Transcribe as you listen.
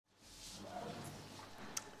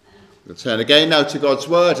We'll turn again now to God's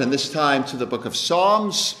Word, and this time to the book of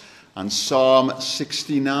Psalms and Psalm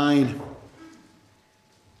 69.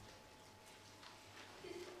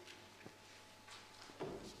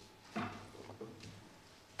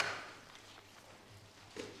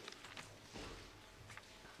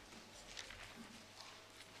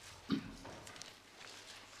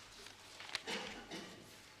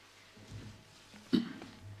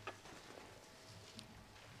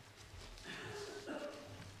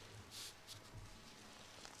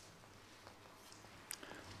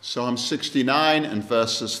 Psalm 69 and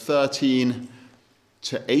verses 13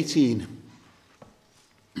 to 18.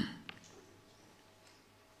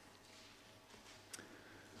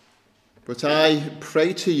 But I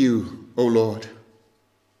pray to you, O Lord,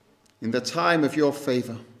 in the time of your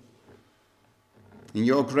favor. In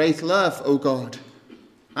your great love, O God,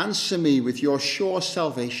 answer me with your sure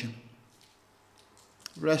salvation.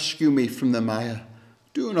 Rescue me from the mire.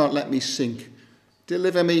 Do not let me sink.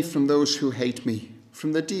 Deliver me from those who hate me,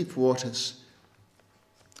 from the deep waters.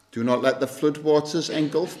 Do not let the flood waters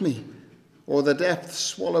engulf me, or the depths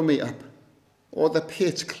swallow me up, or the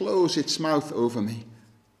pit close its mouth over me.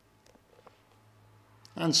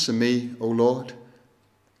 Answer me, O Lord,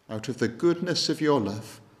 out of the goodness of your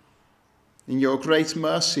love. In your great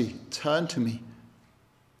mercy, turn to me.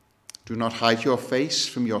 Do not hide your face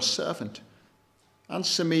from your servant.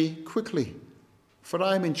 Answer me quickly, for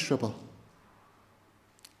I am in trouble.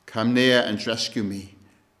 Come near and rescue me.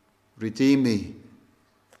 Redeem me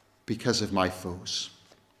because of my foes.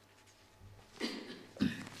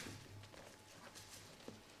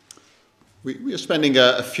 We are spending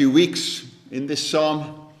a few weeks in this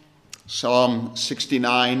psalm, Psalm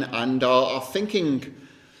 69, and are thinking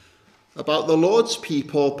about the Lord's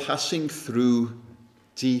people passing through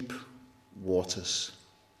deep waters.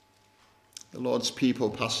 The Lord's people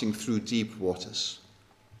passing through deep waters.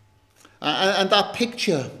 And that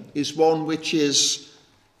picture is one which is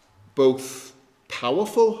both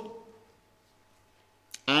powerful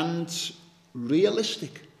and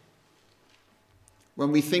realistic.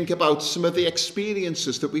 When we think about some of the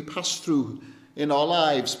experiences that we pass through in our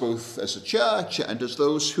lives, both as a church and as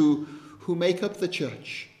those who make up the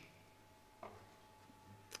church.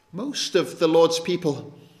 Most of the Lord's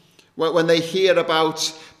people, when they hear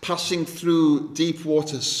about passing through deep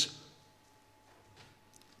waters,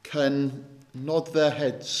 can nod their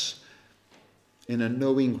heads in a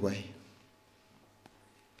knowing way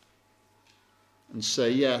and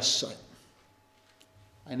say, yes,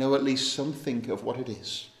 I know at least something of what it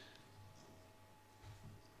is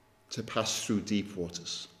to pass through deep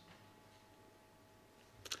waters.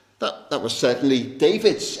 That was certainly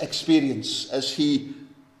David's experience as he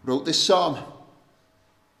wrote this psalm.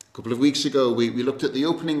 A couple of weeks ago, we looked at the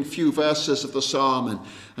opening few verses of the psalm,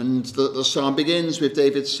 and the psalm begins with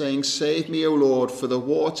David saying, "Save me, O Lord, for the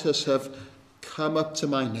waters have come up to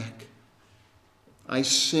my neck. I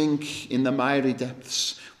sink in the miry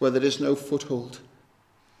depths where there is no foothold.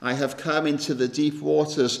 I have come into the deep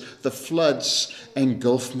waters, the floods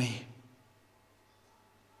engulf me."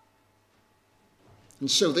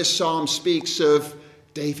 And so this psalm speaks of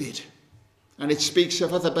David. And it speaks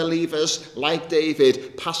of other believers like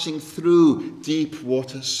David passing through deep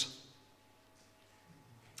waters.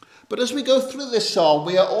 But as we go through this psalm,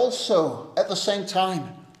 we are also, at the same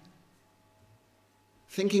time,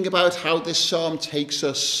 thinking about how this psalm takes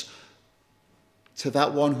us to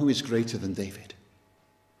that one who is greater than David.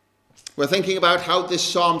 We're thinking about how this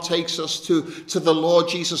psalm takes us to the Lord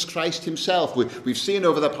Jesus Christ himself. We've seen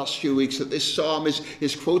over the past few weeks that this psalm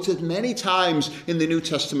is quoted many times in the New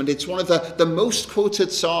Testament. It's one of the most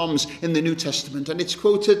quoted psalms in the New Testament, and it's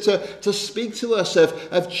quoted to speak to us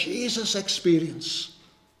of Jesus' experience,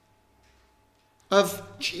 of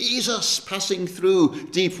Jesus passing through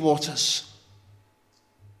deep waters,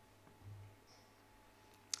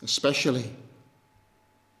 especially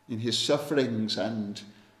in his sufferings and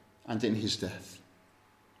in his death.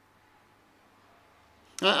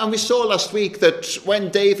 And we saw last week that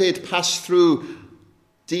when David passed through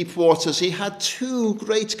deep waters, he had two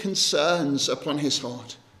great concerns upon his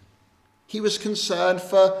heart. He was concerned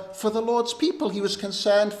for the Lord's people. He was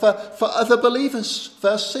concerned for other believers.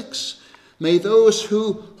 Verse 6, "May those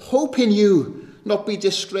who hope in you not be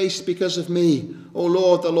disgraced because of me, O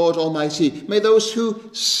Lord, the Lord Almighty. May those who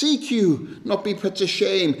seek you not be put to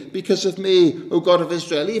shame because of me, O God of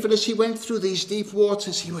Israel." Even as he went through these deep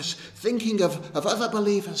waters, he was thinking of other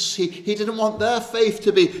believers. He didn't want their faith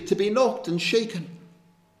to be knocked and shaken.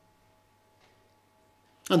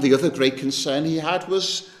 And the other great concern he had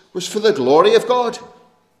was for the glory of God.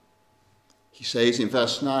 He says in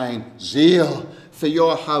verse 9, "Zeal for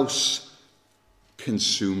your house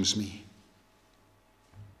consumes me.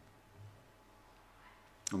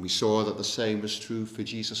 And we saw that the same was true for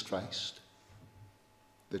Jesus Christ,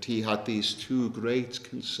 that he had these two great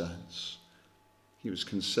concerns. He was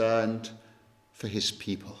concerned for his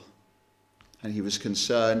people, and he was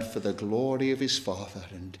concerned for the glory of his Father.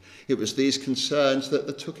 And it was these concerns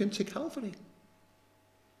that took him to Calvary,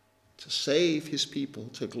 to save his people,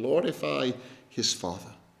 to glorify his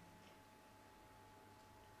Father.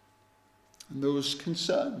 And those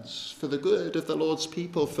concerns for the good of the Lord's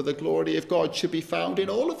people, for the glory of God, should be found in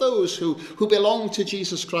all of those who belong to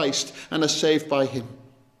Jesus Christ and are saved by him.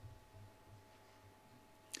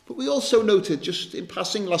 But we also noted, just in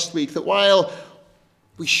passing last week, that while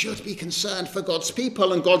we should be concerned for God's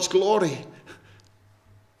people and God's glory,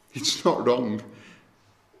 it's not wrong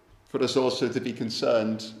for us also to be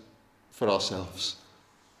concerned for ourselves.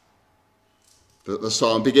 The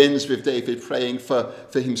psalm begins with David praying for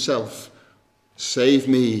himself. Save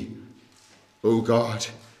me, O God,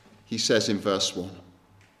 he says in verse 1.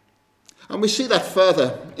 And we see that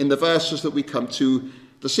further in the verses that we come to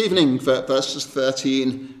this evening, verses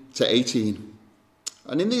 13 to 18.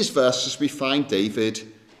 And in these verses we find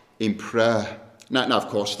David in prayer. Now of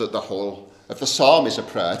course, that the whole of the psalm is a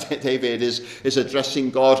prayer. David is addressing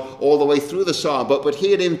God all the way through the psalm. But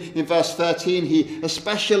here in verse 13, he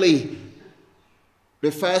especially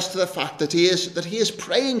refers to the fact that he is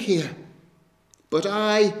praying here. But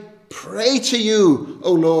I pray to you,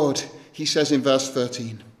 O Lord, he says in verse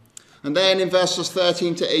 13. And then in verses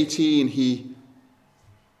 13 to 18, he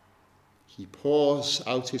pours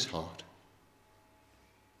out his heart.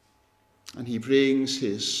 And he brings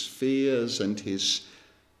his fears and his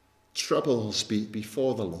troubles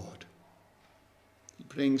before the Lord. He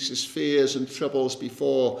brings his fears and troubles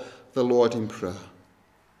before the Lord in prayer.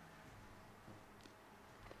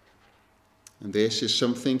 And this is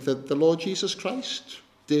something that the Lord Jesus Christ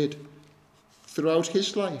did throughout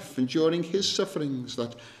his life and during his sufferings.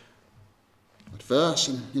 That verse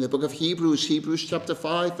in the book of Hebrews chapter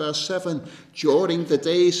 5, verse 7, during the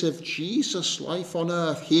days of Jesus' life on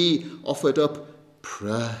earth, he offered up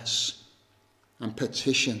prayers and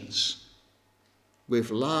petitions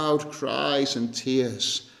with loud cries and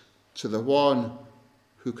tears to the one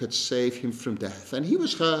who could save him from death. And he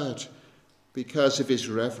was heard because of his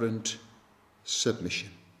reverent submission.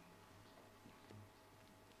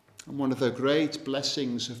 And one of the great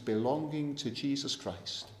blessings of belonging to Jesus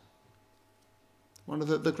Christ, one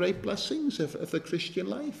of the great blessings of the Christian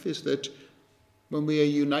life, is that when we are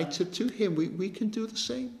united to him, we can do the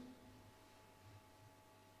same.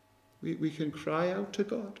 We can cry out to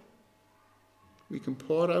God. We can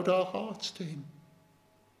pour out our hearts to him.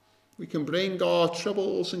 We can bring our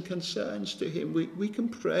troubles and concerns to him. We can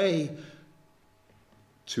pray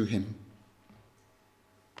to him.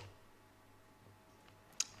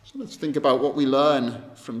 So let's think about what we learn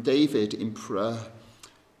from David in prayer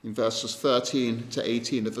in verses 13 to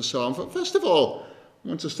 18 of the psalm. First of all, I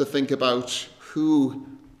want us to think about who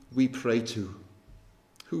we pray to.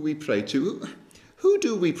 Who we pray to. Who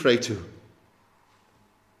do we pray to?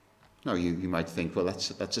 Now you might think, well,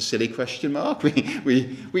 that's a silly question mark.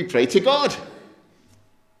 We pray to God.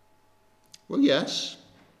 Well, yes.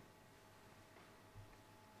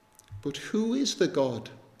 But who is the God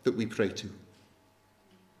that we pray to?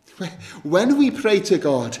 When we pray to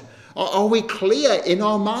God, are we clear in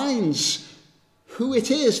our minds who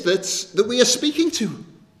it is that we are speaking to?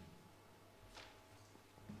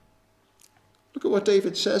 Look at what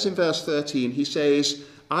David says in verse 13. He says,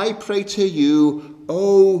 I pray to you,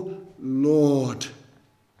 O Lord.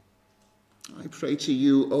 I pray to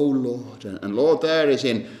you, O Lord. And Lord there is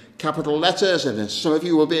in capital letters, and as some of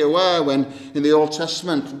you will be aware, when in the Old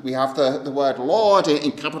Testament we have the word Lord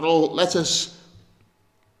in capital letters.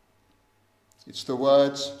 It's the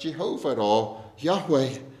words Jehovah or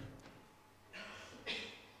Yahweh.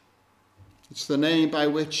 It's the name by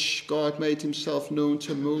which God made himself known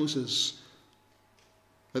to Moses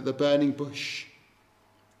at the burning bush.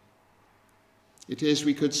 It is,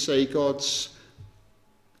 we could say, God's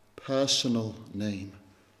personal name.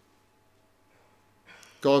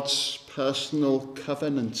 God's personal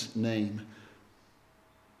covenant name.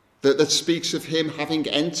 That speaks of him having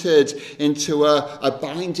entered into a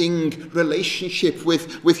binding relationship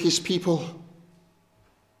with his people.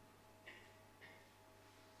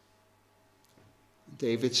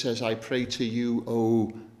 David says, I pray to you,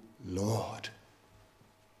 O Lord.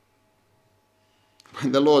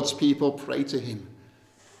 When the Lord's people pray to him,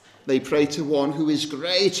 they pray to one who is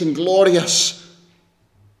great and glorious,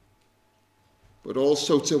 but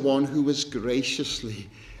also to one who has graciously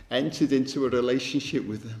entered into a relationship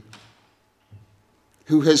with them.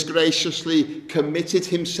 who has graciously committed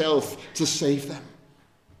himself to save them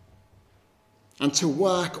and to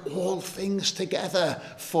work all things together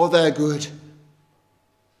for their good.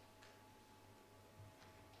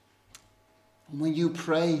 And when you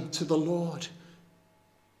pray to the Lord,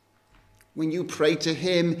 when you pray to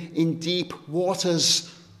him in deep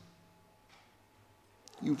waters,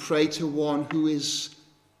 you pray to one who is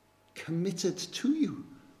committed to you,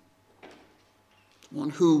 one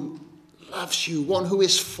who loves you, one who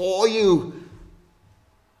is for you.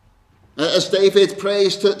 As David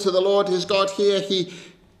prays to the Lord his God here,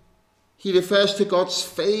 he refers to God's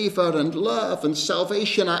favour and love and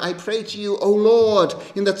salvation. I pray to you, O Lord,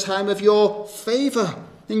 in the time of your favour,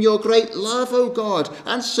 in your great love, O God.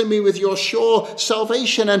 Answer me with your sure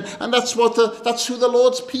salvation. And that's who the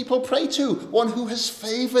Lord's people pray to. One who has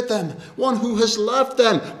favoured them, one who has loved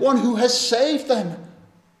them, one who has saved them.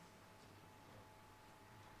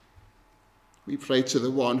 We pray to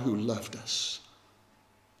the one who loved us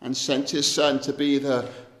and sent his Son to be the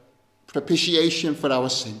propitiation for our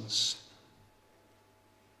sins.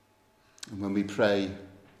 And when we pray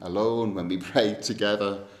alone, when we pray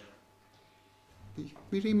together,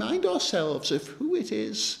 we remind ourselves of who it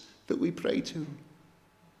is that we pray to.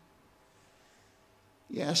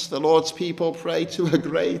 Yes, the Lord's people pray to a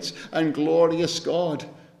great and glorious God,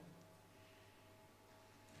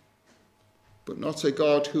 but not a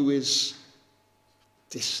God who is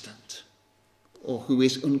distant or who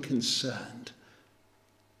is unconcerned,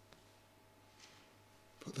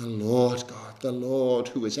 but the Lord God, the Lord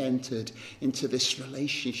who has entered into this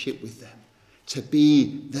relationship with them to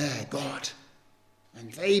be their God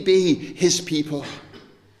and they be his people.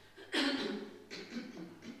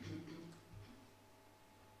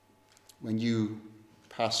 When you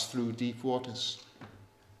pass through deep waters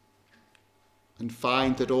and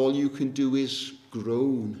find that all you can do is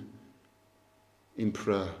groan in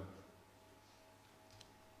prayer,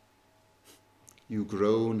 you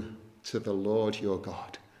groan to the Lord your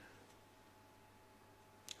God,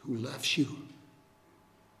 who loves you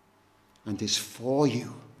and is for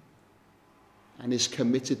you and is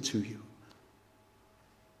committed to you.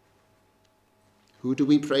 Who do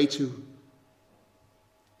we pray to?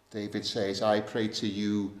 David says, I pray to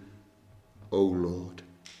you, O Lord.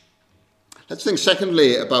 Let's think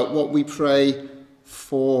secondly about what we pray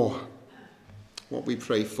for. What we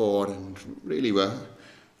pray for, and really we're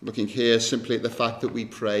looking here simply at the fact that we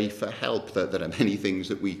pray for help. There are many things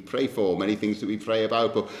that we pray for, many things that we pray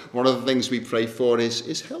about, but one of the things we pray for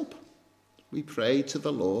is help. We pray to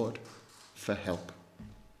the Lord for help.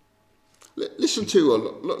 Listen to, or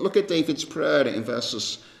look at David's prayer in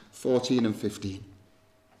verses 14 and 15.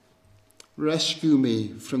 Rescue me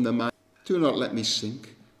from the mire. Do not let me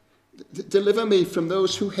sink. Deliver me from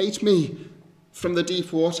those who hate me, from the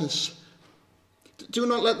deep waters. Do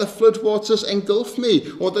not let the flood waters engulf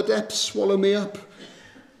me, or the depths swallow me up,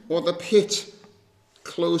 or the pit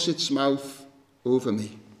close its mouth over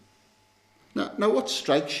me. Now what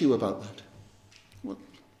strikes you about that?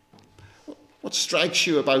 What strikes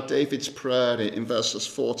you about David's prayer in verses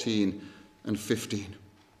 14 and 15?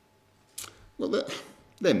 Well,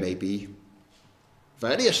 there may be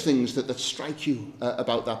various things that strike you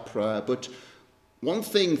about that prayer, but one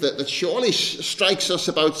thing that surely strikes us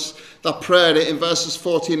about that prayer in verses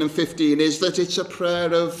 14 and 15 is that it's a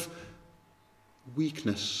prayer of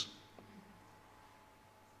weakness.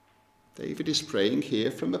 David is praying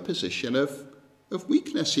here from a position of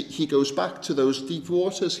weakness. He goes back to those deep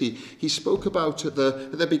waters he spoke about at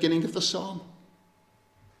the beginning of the psalm.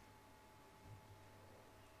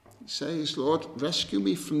 He says, Lord, rescue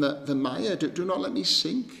me from the mire. Do not let me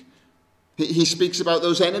sink. He speaks about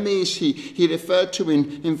those enemies he referred to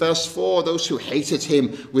in verse 4, those who hated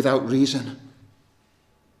him without reason.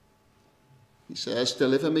 He says,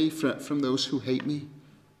 deliver me from those who hate me,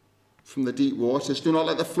 from the deep waters. Do not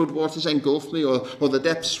let the flood waters engulf me, or the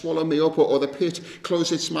depths swallow me up, or the pit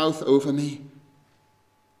close its mouth over me.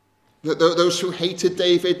 Those who hated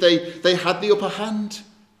David, they had the upper hand.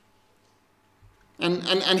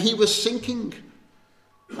 And he was sinking.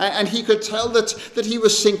 And he could tell that he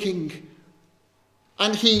was sinking.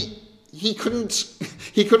 And he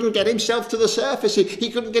couldn't get himself to the surface. He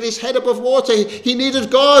couldn't get his head above water. He needed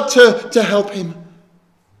God to help him.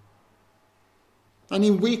 And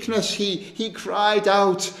in weakness, he cried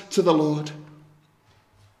out to the Lord.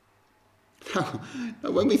 Now,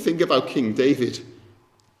 when we think about King David,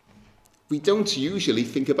 we don't usually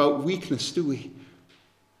think about weakness, do we?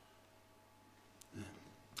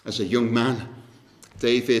 As a young man,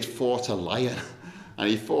 David fought a lion, and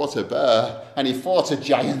he fought a bear, and he fought a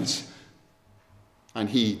giant, and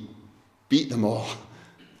he beat them all.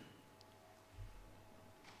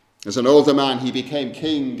 As an older man, he became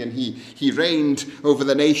king, and he reigned over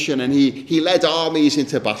the nation, and he led armies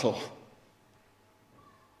into battle.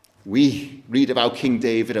 We read about King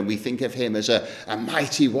David and we think of him as a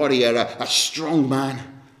mighty warrior, a strong man,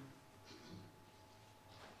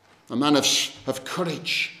 a man of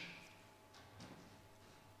courage.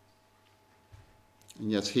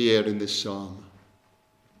 And yet here in this psalm,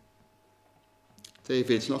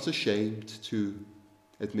 David's not ashamed to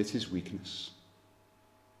admit his weakness.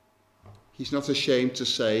 He's not ashamed to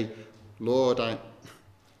say, Lord,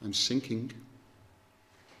 I'm sinking.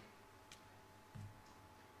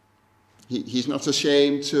 He's not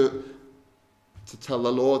ashamed to tell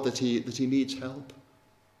the Lord that he needs help.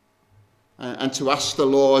 And to ask the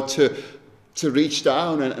Lord to reach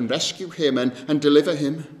down and rescue him and deliver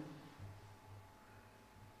him.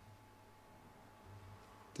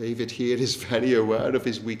 David here is very aware of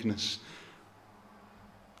his weakness.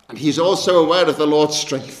 And he's also aware of the Lord's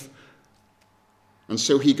strength. And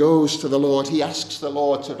so he goes to the Lord. He asks the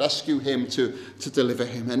Lord to rescue him, to deliver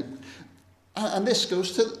him. And this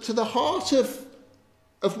goes to the heart of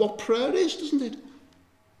what prayer is, doesn't it?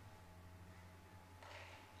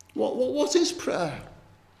 What is prayer?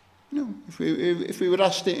 You know, if we were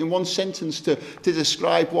asked it in one sentence to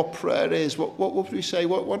describe what prayer is, what would we say?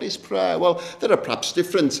 What is prayer? Well, there are perhaps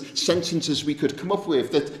different sentences we could come up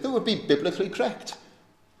with that would be biblically correct.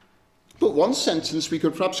 But one sentence we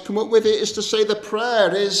could perhaps come up with it is to say that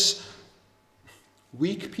prayer is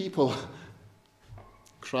weak people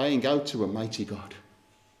crying out to a mighty God.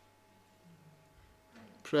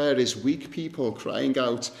 Prayer is weak people crying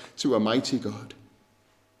out to a mighty God.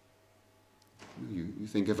 You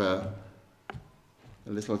think of a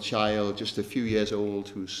little child just a few years old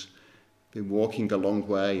who's been walking a long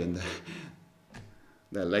way and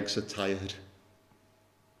their legs are tired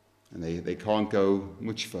and they can't go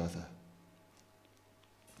much further.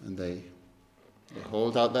 And they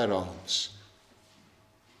hold out their arms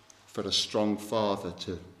for a strong father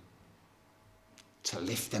to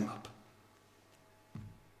lift them up.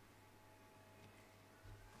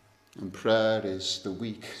 And prayer is the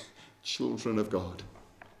weak children of God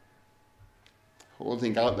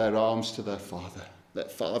holding out their arms to their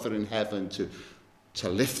Father in heaven to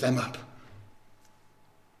lift them up.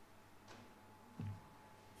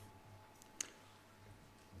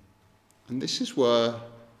 And this is where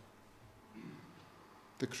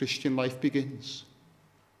the Christian life begins.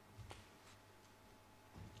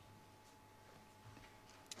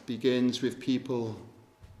 It begins with people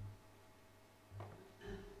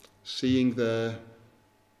seeing their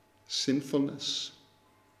sinfulness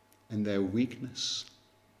and their weakness,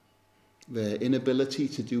 their inability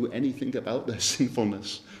to do anything about their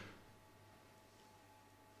sinfulness,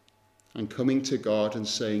 and coming to God and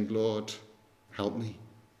saying, Lord, help me.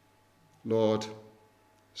 Lord,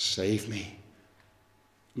 save me.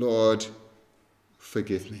 Lord,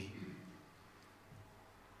 forgive me.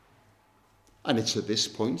 And it's at this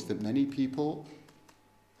point that many people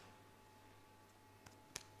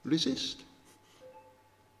resist.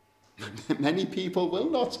 Many people will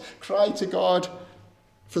not cry to God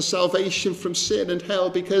for salvation from sin and hell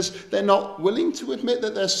because they're not willing to admit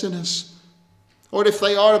that they're sinners. Or if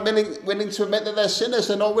they are willing to admit that they're sinners,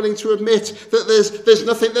 they're not willing to admit that there's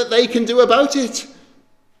nothing that they can do about it.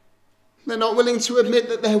 They're not willing to admit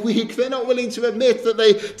that they're weak. They're not willing to admit that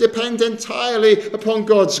they depend entirely upon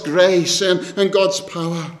God's grace and God's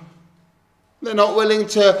power. They're not willing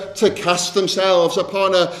to cast themselves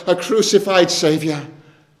upon a crucified Saviour.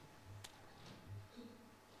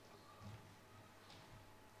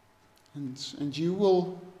 And you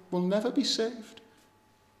will never be saved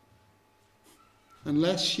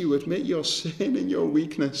unless you admit your sin and your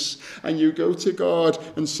weakness and you go to God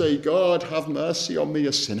and say, God, have mercy on me,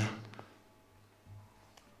 a sinner.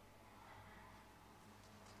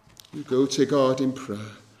 You go to God in prayer.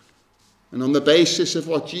 And on the basis of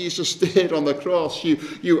what Jesus did on the cross,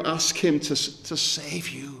 you ask him to save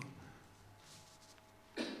you,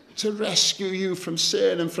 to rescue you from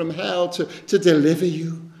sin and from hell, to deliver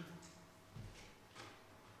you.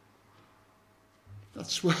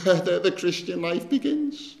 That's where the Christian life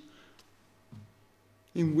begins.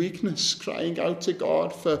 In weakness, crying out to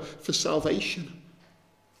God for salvation.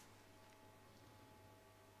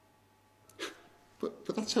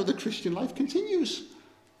 But that's how the Christian life continues.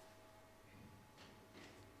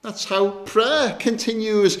 That's how prayer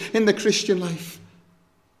continues in the Christian life.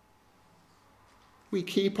 We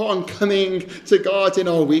keep on coming to God in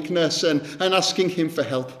our weakness and asking him for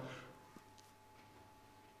help.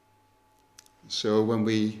 So when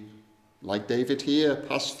we, like David here,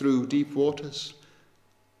 pass through deep waters,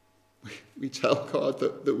 We tell God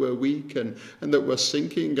that we're weak and that we're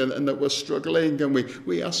sinking and that we're struggling, and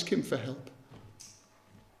we ask him for help.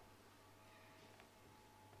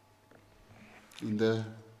 In the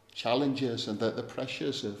challenges and the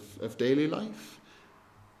pressures of daily life,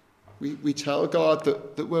 we tell God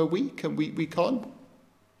that we're weak and we can't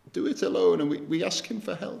do it alone, and we ask him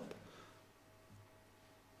for help.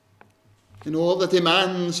 In all the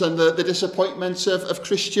demands and the disappointments of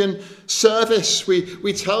Christian service,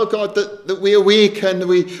 we tell God that we are weak and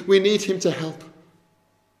we need him to help.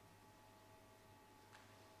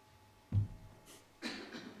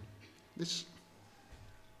 This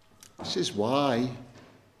is why,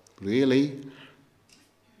 really,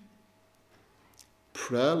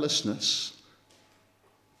 prayerlessness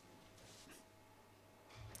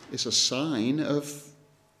is a sign of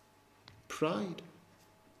pride.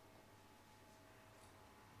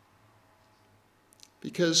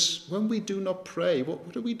 Because when we do not pray,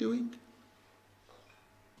 what are we doing?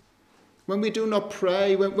 When we do not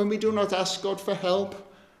pray, when we do not ask God for help,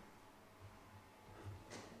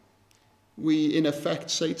 we in effect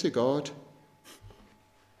say to God,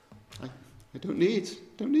 I don't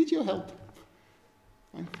need your help.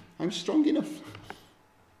 I'm strong enough.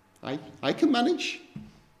 I can manage.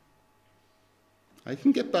 I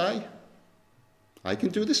can get by. I can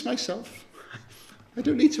do this myself. I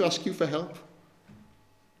don't need to ask you for help.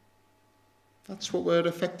 That's what we're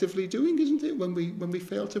effectively doing, isn't it, when we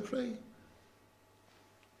fail to pray?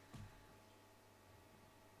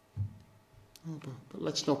 Oh, but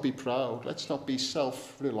let's not be proud. Let's not be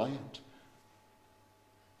self-reliant.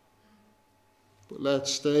 But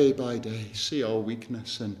let's day by day see our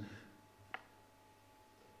weakness and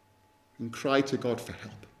cry to God for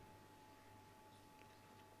help.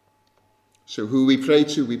 So who we pray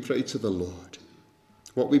to the Lord.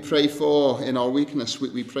 What we pray for in our weakness,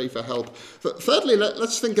 we pray for help. Thirdly,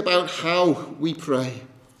 let's think about how we pray.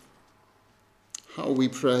 How we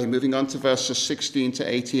pray. Moving on to verses 16 to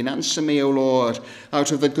 18. Answer me, O Lord,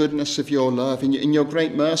 out of the goodness of your love. In your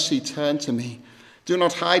great mercy, turn to me. Do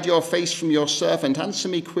not hide your face from your servant. Answer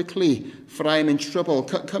me quickly, for I am in trouble.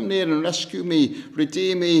 Come near and rescue me.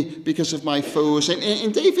 Redeem me because of my foes.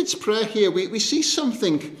 In David's prayer here, we see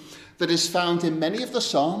something that is found in many of the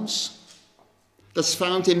Psalms, that's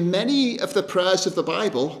found in many of the prayers of the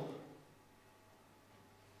Bible.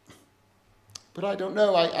 But I don't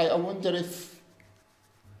know, I wonder if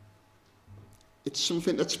it's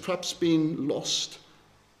something that's perhaps been lost.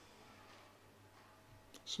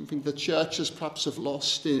 Something that churches perhaps have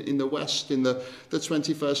lost in the West in the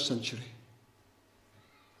 21st century.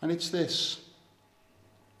 And it's this.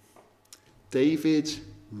 David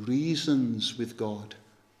reasons with God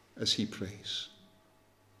as he prays.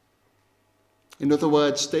 In other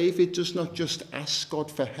words, David does not just ask God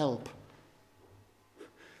for help,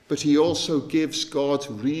 but he also gives God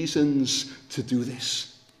reasons to do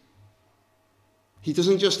this. He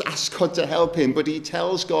doesn't just ask God to help him, but he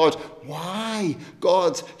tells God why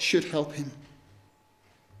God should help him.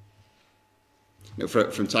 You know,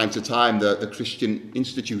 from time to time, the Christian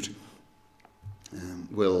Institute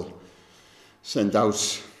will send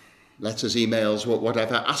out letters, emails,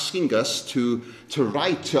 whatever, asking us to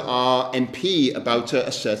write to our MP about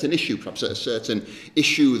a certain issue, perhaps a certain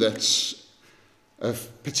issue that's of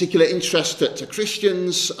particular interest to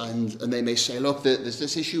Christians, and they may say, look, there's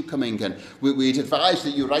this issue coming, and we'd advise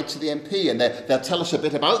that you write to the MP, and they'll tell us a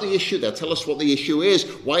bit about the issue, they'll tell us what the issue is,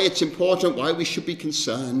 why it's important, why we should be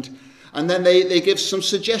concerned, and then they give some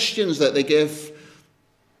suggestions, that they give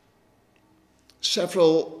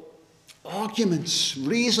several arguments,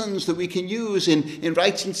 reasons that we can use in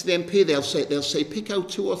writing to the MP. They'll say, pick out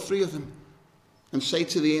 2 or 3 of them and say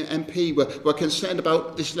to the MP, we're concerned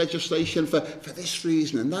about this legislation for this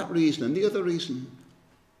reason and that reason and the other reason.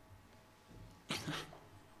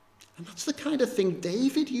 And that's the kind of thing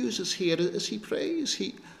David uses here as he prays.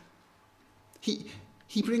 He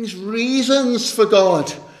brings reasons for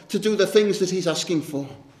God to do the things that he's asking for.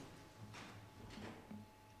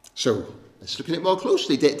 So, let's look at it more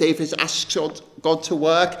closely. David asks God to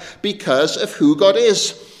work because of who God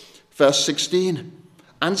is. Verse 16.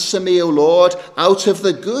 Answer me, O Lord, out of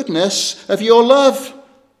the goodness of your love.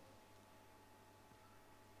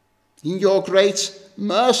 In your great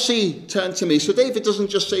mercy, turn to me. So David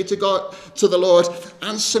doesn't just say to the Lord,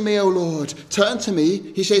 answer me, O Lord, turn to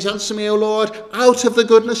me. He says, answer me, O Lord, out of the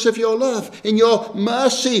goodness of your love. In your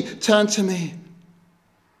mercy, turn to me.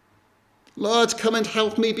 Lord, come and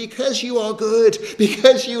help me because you are good,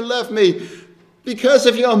 because you love me, because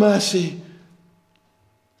of your mercy.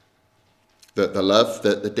 The love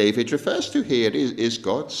that David refers to here is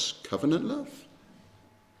God's covenant love.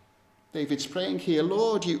 David's praying here,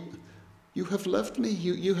 Lord, You have loved me.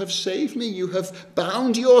 You have saved me. You have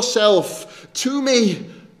bound yourself to me.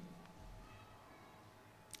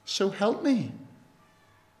 So help me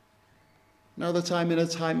now that I'm in a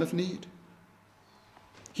time of need.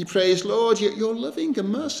 He prays, Lord, you're loving and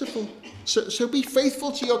merciful. So be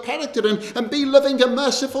faithful to your character and be loving and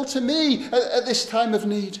merciful to me at this time of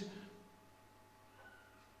need.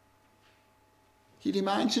 He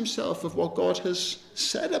reminds himself of what God has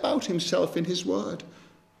said about himself in his word.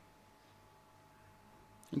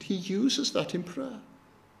 And he uses that in prayer.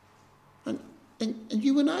 And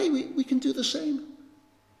you and I, we can do the same.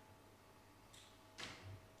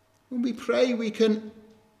 When we pray, we can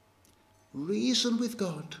reason with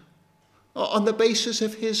God on the basis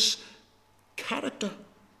of his character.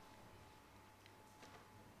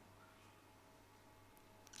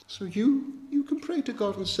 So you can pray to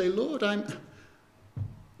God and say, Lord,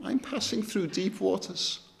 I'm passing through deep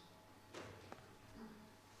waters.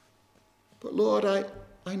 But Lord,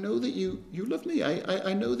 I know that you love me.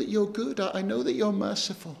 I know that you're good. I know that you're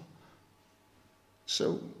merciful.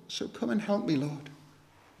 So come and help me, Lord.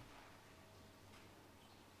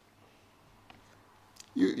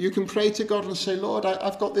 You can pray to God and say, Lord,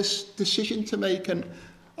 I've got this decision to make and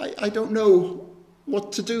I don't know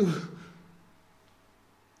what to do.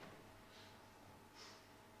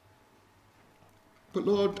 But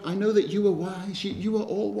Lord, I know that you are wise. You are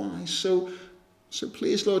all wise. So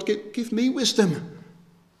please, Lord, give me wisdom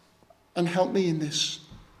and help me in this.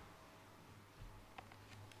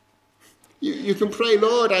 You can pray,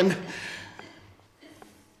 Lord, I'm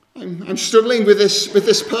struggling with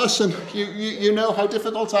this person. You know how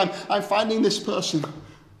difficult I'm finding this person.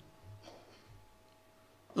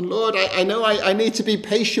 And Lord, I know I need to be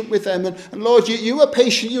patient with them. And Lord, you are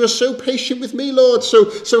patient. You are so patient with me, Lord.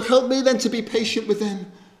 So help me then to be patient with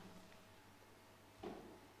them.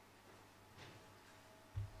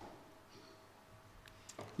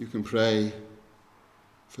 You can pray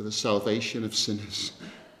for the salvation of sinners.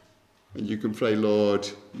 And you can pray, Lord,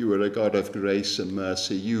 you are a God of grace and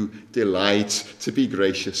mercy. You delight to be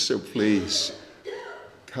gracious. So please,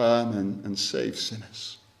 come and save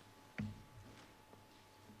sinners. You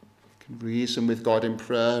can reason with God in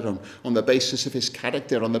prayer on the basis of his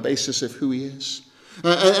character, on the basis of who he is.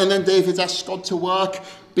 And then David asks God to work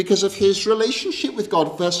because of his relationship with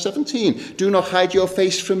God. Verse 17, do not hide your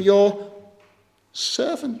face from your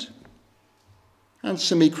servant.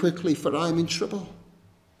 Answer me quickly, for I am in trouble.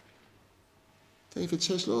 David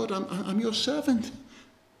says, Lord, I'm your servant.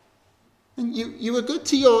 And you are good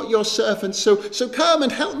to your servant, so come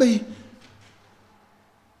and help me.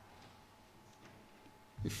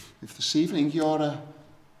 If this evening you're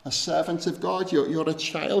a servant of God, you're a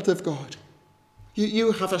child of God,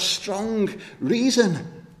 you have a strong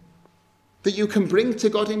reason that you can bring to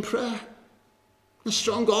God in prayer. A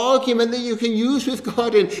strong argument that you can use with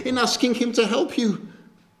God in asking him to help you.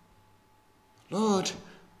 Lord,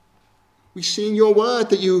 we see in your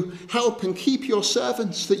word that you help and keep your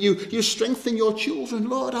servants, that you strengthen your children.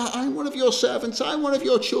 Lord, I'm one of your servants. I'm one of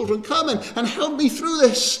your children. Come and help me through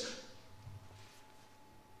this.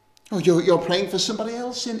 Oh, you're praying for somebody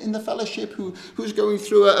else in the fellowship who's going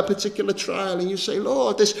through a particular trial, and you say,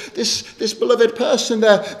 Lord, this beloved person,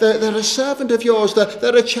 they're a servant of yours,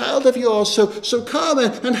 they're a child of yours, so come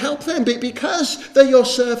and help them, because they're your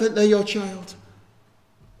servant, they're your child.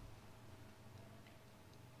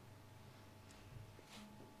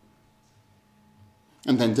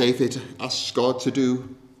 And then David asks God to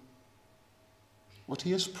do what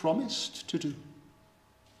he has promised to do.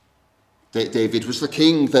 David was the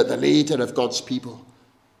king, the leader of God's people.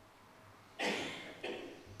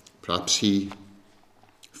 Perhaps he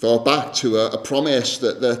thought back to a promise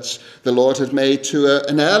that the Lord had made to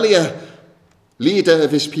an earlier leader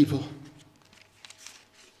of his people.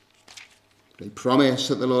 A promise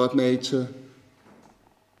that the Lord made to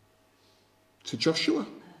Joshua.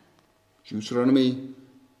 Deuteronomy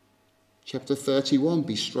chapter 31,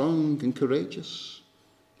 be strong and courageous.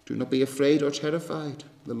 Do not be afraid or terrified.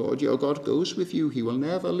 The Lord your God goes with you. He will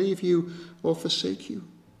never leave you or forsake you.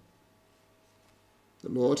 The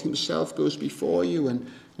Lord himself goes before you and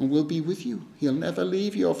will be with you. He'll never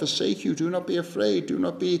leave you or forsake you. Do not be afraid. Do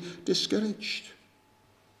not be discouraged.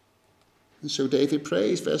 And so David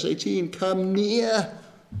prays, verse 18, come near.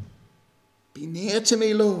 Be near to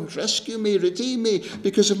me, Lord. Rescue me, redeem me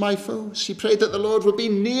because of my foes. He prayed that the Lord would be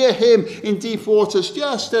near him in deep waters,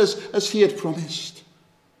 just as he had promised.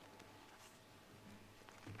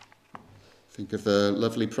 Think of the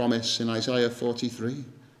lovely promise in Isaiah 43.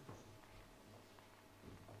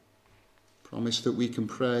 Promise that we can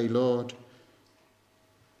pray, Lord.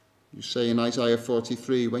 You say in Isaiah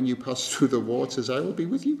 43, when you pass through the waters, I will be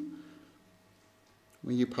with you.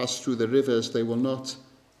 When you pass through the rivers, they will not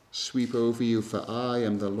sweep over you, for I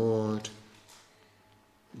am the Lord,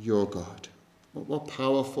 your God. What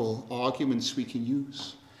powerful arguments we can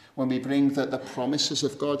use when we bring the promises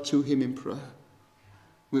of God to him in prayer.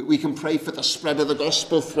 We can pray for the spread of the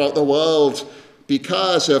gospel throughout the world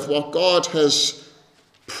because of what God has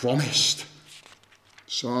promised.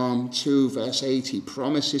 Psalm 2 verse 8, he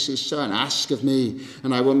promises his son, ask of me,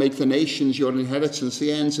 and I will make the nations your inheritance,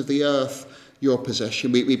 the ends of the earth your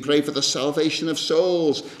possession. We pray for the salvation of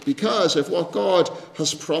souls because of what God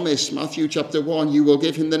has promised. Matthew chapter 1, you will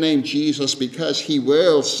give him the name Jesus because he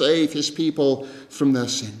will save his people from their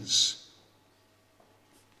sins.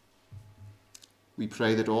 We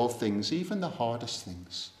pray that all things, even the hardest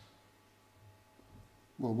things,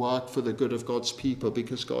 will work for the good of God's people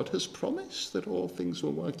because God has promised that all things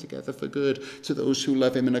will work together for good to those who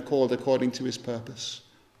love him and are called according to his purpose.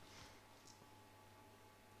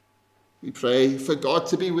 We pray for God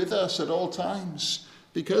to be with us at all times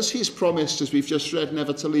because he's promised, as we've just read,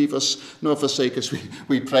 never to leave us nor forsake us.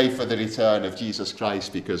 We pray for the return of Jesus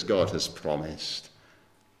Christ because God has promised.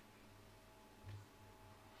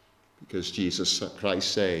 Because Jesus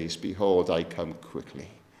Christ says, behold, I come quickly.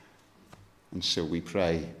 And so we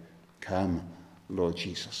pray, come, Lord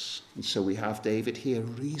Jesus. And so we have David here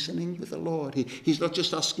reasoning with the Lord. He's not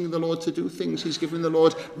just asking the Lord to do things, he's giving the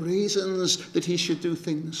Lord reasons that he should do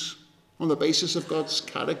things on the basis of God's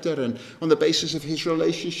character and on the basis of his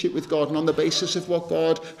relationship with God and on the basis of what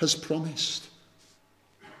God has promised.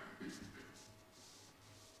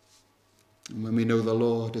 And when we know the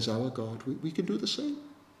Lord is our God, we can do the same.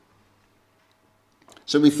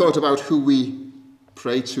 So we thought about who we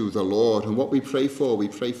pray to, the Lord, and what we pray for. We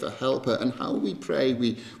pray for help, and how we pray.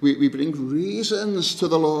 We bring reasons to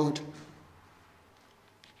the Lord.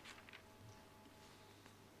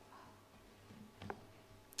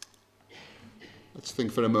 Let's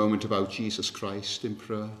think for a moment about Jesus Christ in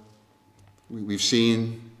prayer. We've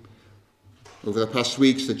seen over the past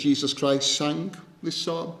weeks that Jesus Christ sang this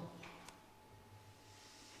psalm.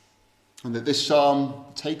 And that this psalm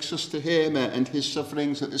takes us to him and his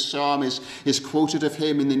sufferings, that this psalm is quoted of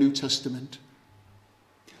him in the New Testament.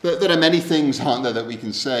 There are many things, aren't there, that we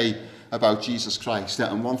can say about Jesus Christ.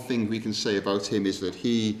 And one thing we can say about him is that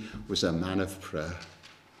he was a man of prayer.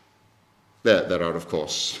 There are, of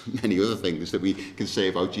course, many other things that we can say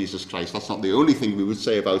about Jesus Christ. That's not the only thing we would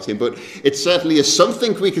say about him, but it certainly is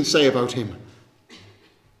something we can say about him.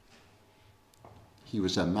 He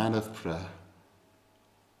was a man of prayer.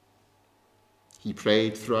 He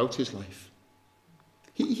prayed throughout his life.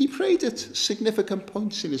 He prayed at significant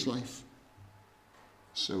points in his life.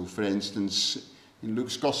 So, for instance, in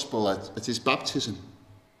Luke's Gospel, at his baptism,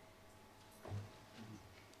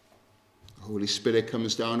 the Holy Spirit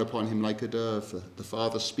comes down upon him like a dove. The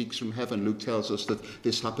Father speaks from heaven. Luke tells us that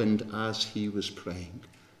this happened as he was praying.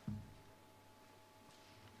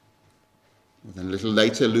 And then a little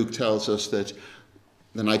later, Luke tells us that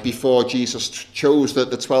the night before Jesus chose the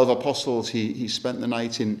 12 apostles, he spent the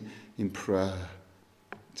night in prayer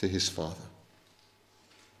to his Father.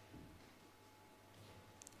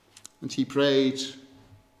 And he prayed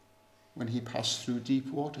when he passed through deep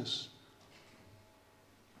waters.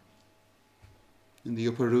 In the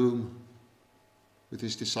upper room with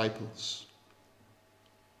his disciples.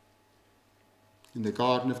 In the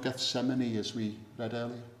Garden of Gethsemane, as we read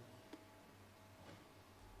earlier.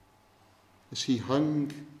 As he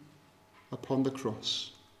hung upon the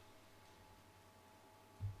cross,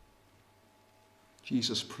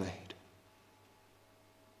 Jesus prayed.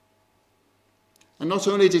 And not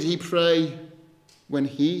only did he pray when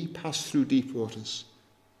he passed through deep waters,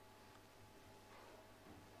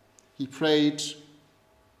 he prayed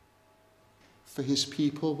for his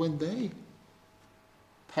people when they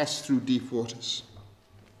passed through deep waters.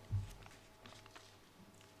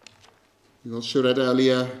 We also read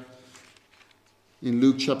earlier in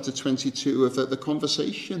Luke chapter 22 of the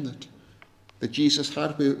conversation that Jesus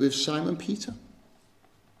had with Simon Peter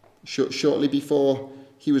shortly before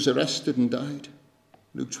he was arrested and died.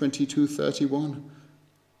 Luke 22:31.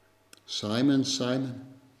 Simon, Simon,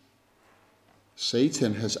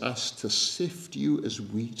 Satan has asked to sift you as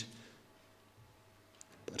wheat.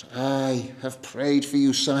 But I have prayed for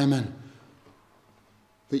you, Simon,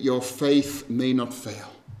 that your faith may not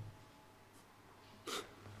fail.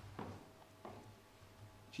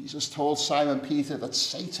 Jesus told Simon Peter that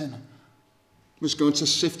Satan was going to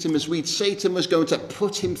sift him as wheat. Satan was going to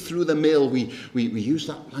put him through the mill. We use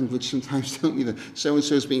that language sometimes, don't we? That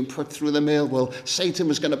so-and-so is being put through the mill. Well, Satan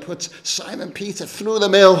was going to put Simon Peter through the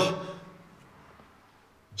mill.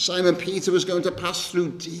 Simon Peter was going to pass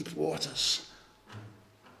through deep waters.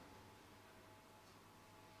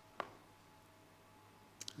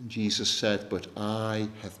 And Jesus said, "But I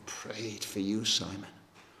have prayed for you, Simon,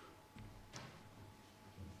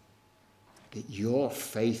 that your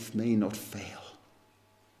faith may not fail."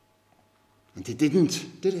 And it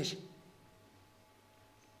didn't, did it?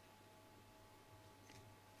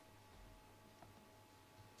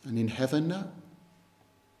 And in heaven now,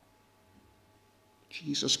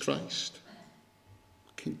 Jesus Christ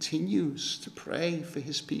continues to pray for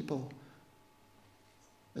his people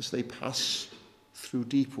as they pass through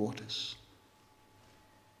deep waters.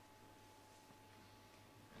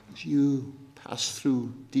 As you pass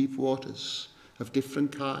through deep waters of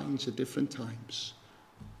different kinds at different times,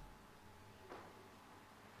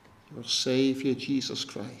 your Saviour Jesus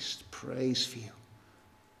Christ prays for you.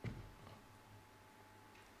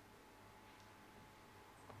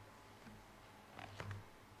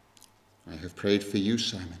 I have prayed for you,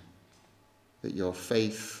 Simon, that your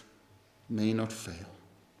faith may not fail.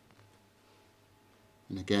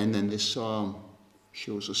 And again, then this psalm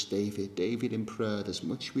shows us David. David in prayer, there's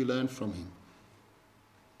much we learn from him,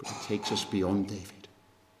 but it takes us beyond David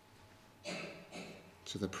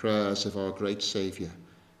to the prayers of our great Saviour,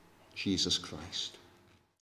 Jesus Christ.